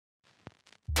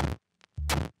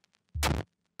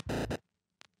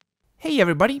Hey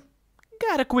everybody,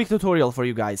 got a quick tutorial for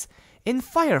you guys. In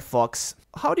Firefox,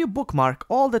 how do you bookmark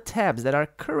all the tabs that are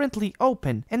currently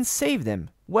open and save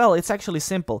them? Well, it's actually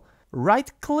simple.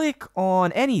 Right-click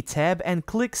on any tab and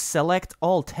click Select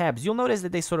All Tabs. You'll notice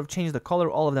that they sort of change the color.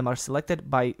 All of them are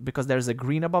selected because there's a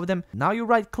green above them. Now you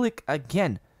right-click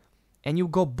again and you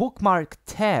go Bookmark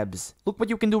Tabs. Look what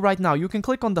you can do right now. You can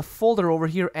click on the folder over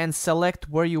here and select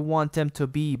where you want them to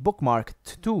be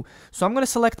bookmarked to. So I'm going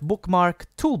to select Bookmark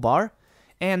Toolbar,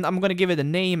 and I'm going to give it a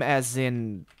name as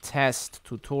in Test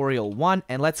Tutorial 1,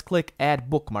 and let's click Add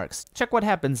Bookmarks. Check what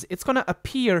happens. It's going to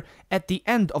appear at the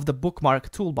end of the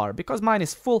Bookmark Toolbar. Because mine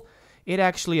is full, it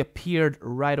actually appeared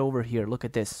right over here. Look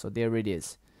at this. So there it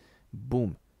is.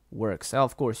 Boom. Works.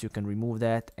 Of course, you can remove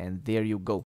that, and there you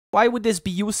go. Why would this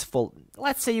be useful?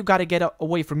 Let's say you gotta get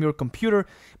away from your computer,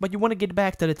 but you want to get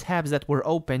back to the tabs that were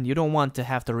open. You don't want to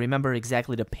have to remember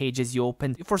exactly the pages you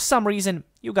opened. For some reason,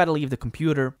 you gotta leave the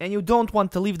computer, and you don't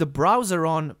want to leave the browser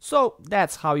on, so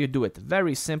that's how you do it.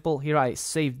 Very simple. Here I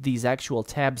saved these actual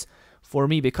tabs for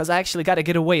me because I actually gotta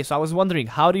get away, so I was wondering,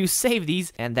 how do you save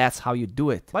these? And that's how you do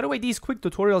it. By the way, these quick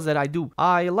tutorials that I do,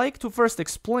 I like to first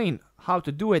explain how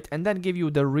to do it and then give you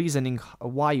the reasoning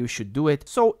why you should do it.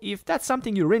 So if that's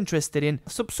something you're interested in,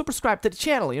 subscribe to the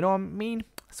channel, you know what I mean?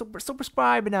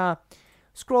 Subscribe and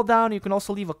scroll down. You can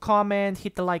also leave a comment,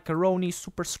 hit the like 𝐼𝐿,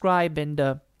 subscribe,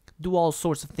 and do all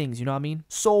sorts of things, you know what I mean?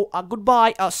 So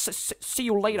goodbye, see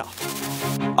you later.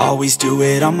 Always do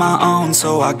it on my own,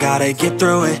 so I gotta get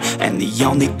through it. And the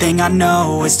only thing I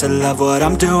know is to love what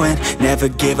I'm doing. Never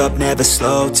give up, never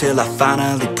slow, till I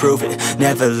finally prove it.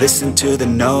 Never listen to the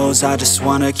no's, I just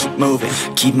wanna keep moving.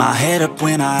 Keep my head up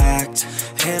when I act,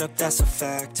 head up, that's a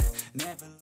fact. Never